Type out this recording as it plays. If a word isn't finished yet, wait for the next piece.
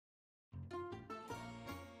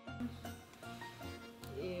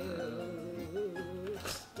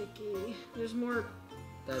there's more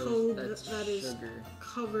code that is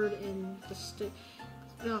covered in the stick.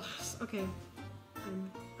 Ugh, okay,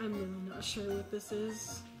 I'm really not sure what this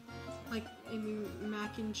is. Like maybe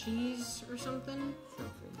mac and cheese or something?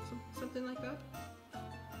 Something like that?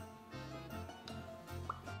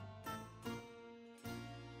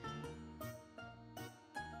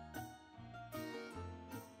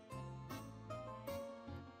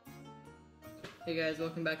 Hey guys,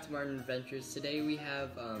 welcome back to Martin Adventures. Today we have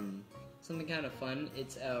something kind of fun.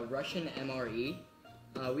 It's a Russian MRE.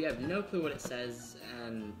 We have no clue what it says,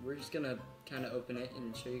 and we're just gonna kind of open it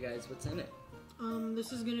and show you guys what's in it.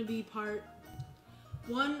 This is gonna be part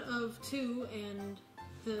 1 of 2, and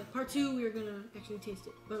the part 2 we're gonna actually taste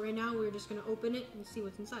it. But right now we're just gonna open it and see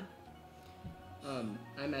what's inside. I'm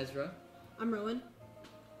Ezra. I'm Rowan.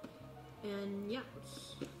 And yeah,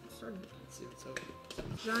 let's get started. Let's see what's open.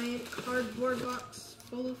 Giant cardboard box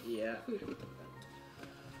full of food.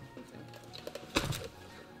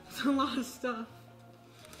 It's a lot of stuff.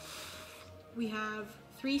 We have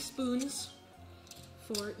 3 spoons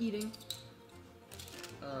for eating.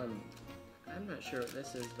 I'm not sure what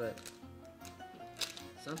this is, but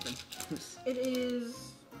something. It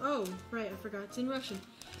is, oh, right, I forgot, it's in Russian.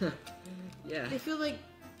 Yeah. They feel like,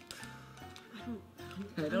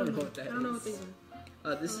 I don't know what that is. I don't know what these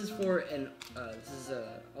are. This is for an, this is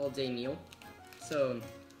a all-day meal. So,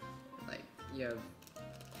 like, you have,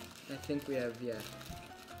 I think we have, we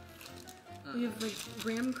have, like,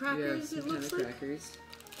 graham crackers, it looks like. Crackers.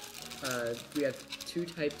 We have 2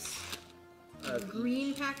 types of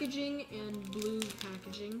green packaging and blue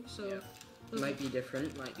packaging, so it might be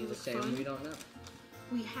different, might be the same, fun. We don't know.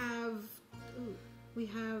 We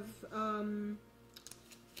have,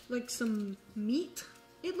 like some meat,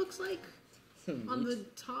 it looks like, on the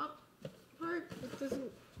top part. It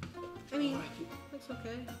doesn't, I mean, that's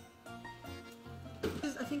okay.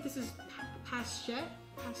 I think this is pastet.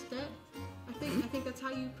 I think that's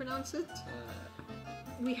how you pronounce it.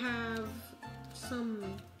 We have some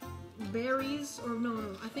berries, or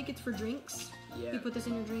no, I think it's for drinks. Yeah. You put this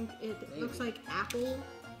in your drink. It looks like apple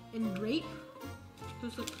and grape.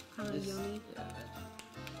 Those look kind of yummy. Yeah.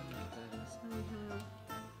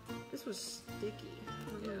 This was sticky.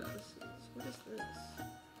 I don't know what this is. What is this?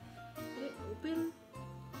 Did it open?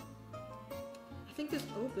 I think this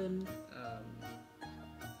opened.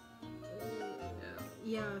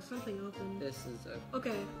 Yeah, something opened. This is a...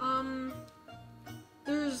 Okay,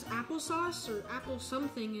 there's applesauce or apple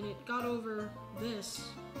something, and it got over this.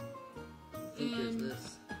 I think there's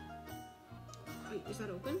this. Wait, is that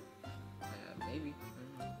open? Maybe.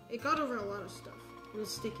 I don't know. It got over a lot of stuff. It was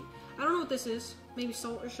sticky. I don't know what this is. Maybe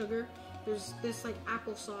salt or sugar. There's this like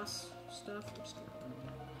applesauce stuff.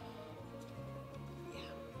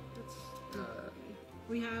 Yeah, that's.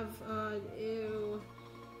 We have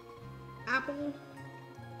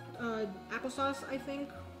applesauce, I think.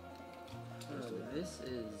 This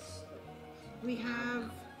is. We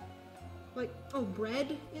have like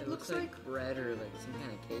bread. It looks like bread or like some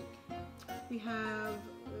kind of cake. We have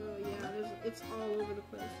it's all over the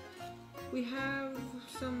place. We have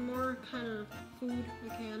some more kind of food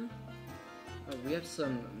again. Oh, we have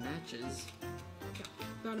some matches. Okay.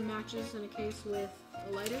 Got matches in a case with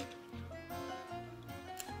a lighter.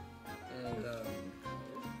 And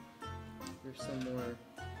there's some more.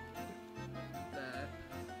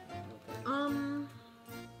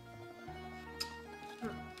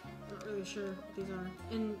 Not really sure what these are.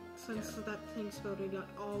 And since that thing exploded, it got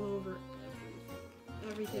all over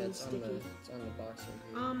everything. Is sticky. It's on the box right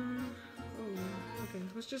here. Oh yeah. Okay.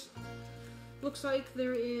 Let's just. Looks like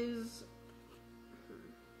there is.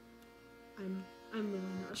 I'm really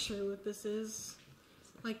not sure what this is.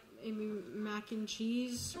 Like maybe mac and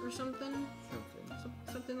cheese or something.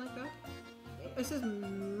 Something like that. It says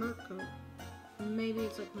Mirko. Maybe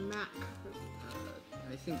it's like mac.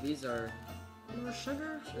 I think these are more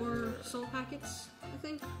sugar or salt packets. I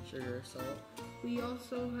think. Sugar, salt. We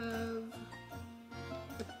also have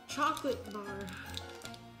a chocolate bar,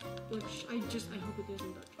 which I hope it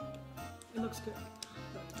isn't dark. It looks good.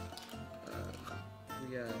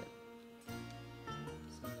 We got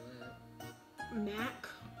some of that. Mac.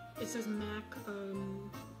 It says Mac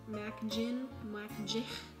gin,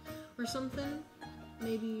 or something.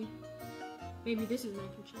 Maybe this is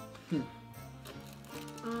mac and cheese.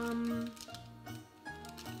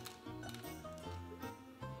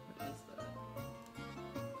 What is that?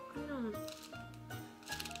 I don't.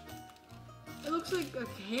 It looks like a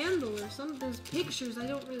candle or something. There's pictures. I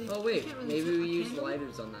don't really. Oh wait, maybe we use candle?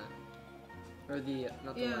 lighters on that. Or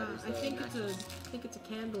not the lighters. I think it's a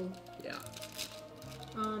candle. Yeah.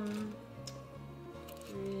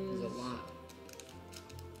 There's a lot.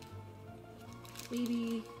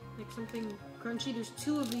 maybe like something crunchy. There's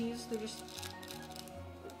 2 of these. They're just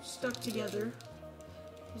stuck together.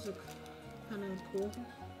 These look kind of cool.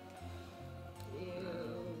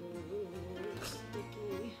 Ew,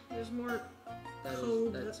 sticky. There's more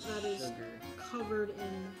code that is covered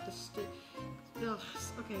in the stick. Ugh,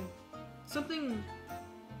 okay. Something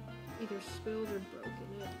either spilled or broke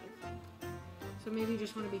in it, I think. So maybe you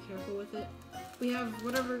just want to be careful with it. We have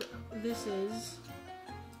whatever this is.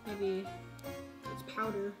 Maybe it's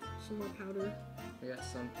powder. Some more powder. We got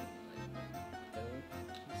some like pill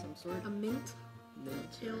of some sort. A mint.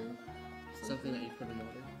 Mint. Pill. Something that you put in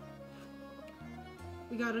water.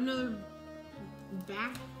 We got another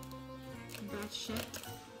batchette.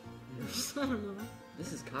 I don't know.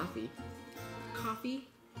 This is coffee. Coffee.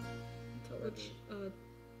 Which,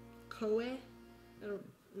 Koe? I don't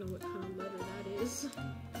know what kind of letter that is.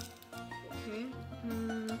 Okay.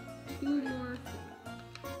 2 more.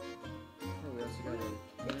 Oh, we also got a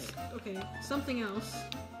knife. Okay, something else.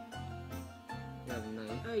 We have a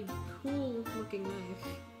knife. A cool looking knife.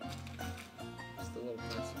 Just a little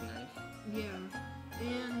plastic knife. Yeah.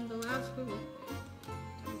 And the last one.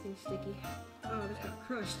 Everything's sticky. Oh, this got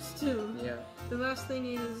crushed too. Yeah. The last thing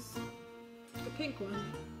is the pink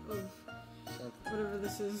one of Something. whatever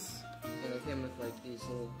this is. And it came with like these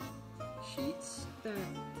little sheets. That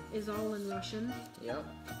is all in Russian. Yep.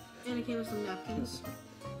 And it came with some napkins.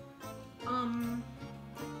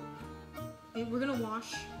 We're gonna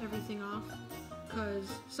wash everything off because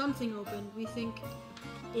something opened. We think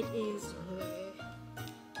it is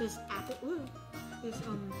this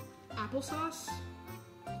applesauce,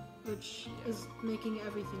 which is making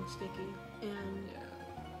everything sticky. And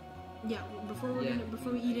yeah, before we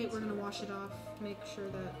eat it, we're gonna wash it off, make sure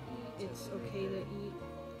that it's okay to eat.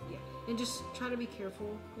 Yeah, and just try to be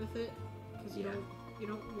careful with it because you don't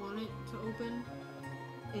want it to open.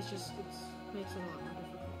 It makes it a lot more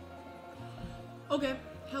difficult. Okay,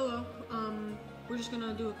 hello. We're just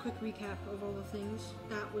gonna do a quick recap of all the things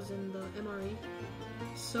that was in the MRE.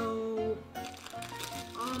 So,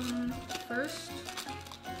 first,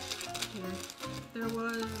 there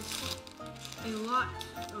was a lot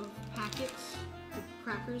of packets of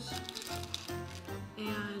crackers,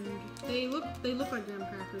 and they look like graham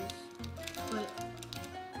crackers, but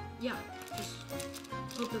yeah, just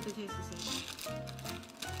hope that they taste the same.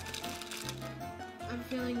 I have a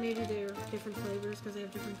feeling maybe they're different flavors because they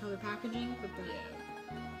have different color packaging, but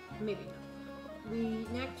maybe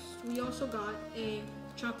not. We also got a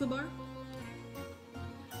chocolate bar.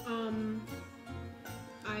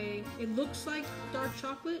 It looks like dark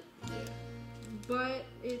chocolate, but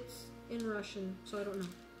it's in Russian, so I don't know.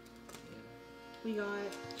 We got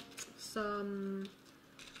some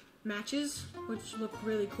matches, which look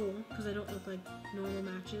really cool because they don't look like normal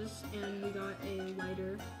matches, and we got a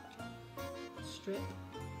lighter strip,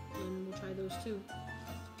 and we'll try those too.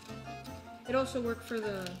 It also worked for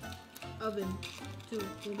the oven too.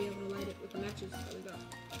 We'll be able to light it with the matches that we got.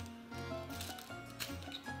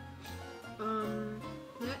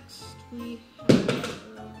 Next we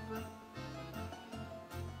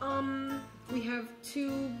have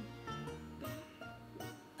 2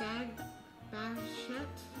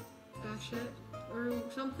 bashette or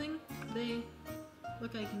something. They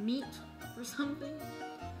look like meat or something.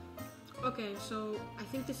 Okay, so I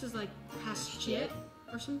think this is like pastchette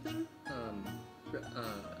or something.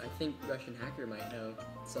 I think Russian Hacker might know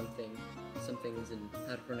some things and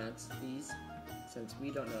how to pronounce these, since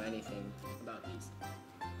we don't know anything about these.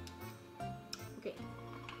 Okay,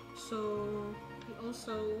 so we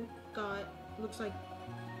also got, looks like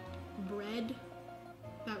bread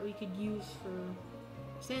that we could use for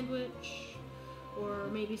sandwich, or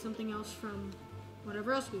maybe something else from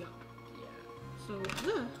whatever else we got. So,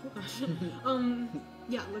 oh gosh.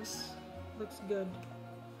 Yeah, looks good.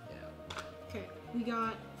 Yeah. Okay, we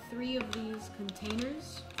got 3 of these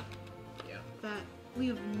containers. Yeah. That we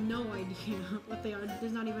have no idea what they are.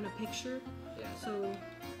 There's not even a picture. Yeah. So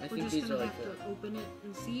we're just gonna have to open it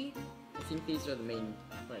and see. I think these are the main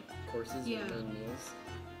courses, the main meals.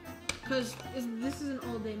 Because this is an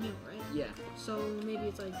all-day meal, right? Yeah. So maybe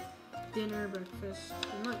it's like dinner, breakfast,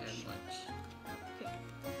 and lunch. Okay.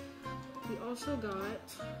 We also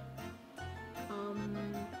got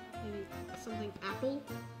maybe something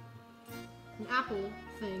an apple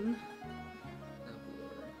thing.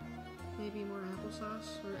 Maybe more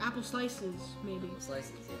applesauce or apple slices, maybe.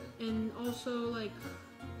 Slices, yeah. And also like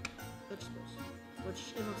vegetables,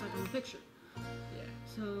 which it looks like on the picture. Yeah.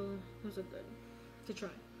 So those are good to try.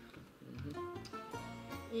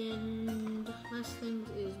 Mm-hmm. And last thing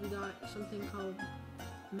is we got something called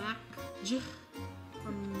Macj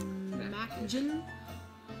or Macjin,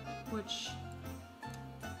 which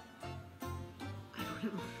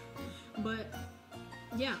don't know. But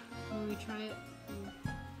yeah, when we try it,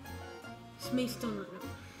 may still not know.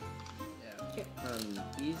 Yeah. Okay.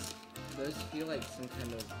 Those feel like some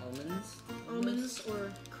kind of almonds. Almonds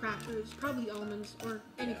or crackers, probably almonds or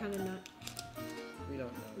any kind of nut. We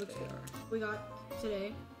don't know what they are. We got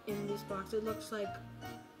today in this box. It looks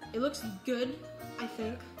good, I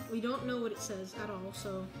think. We don't know what it says at all,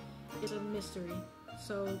 so it's a mystery.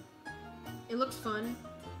 So it looks fun,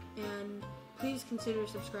 and please consider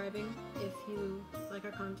subscribing if you like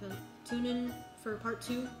our content. Tune in for part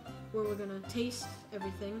 2, where we're gonna taste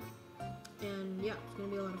everything, and yeah, it's gonna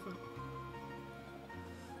be a lot of fun.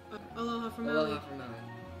 Aloha from Maui. Aloha from Maui.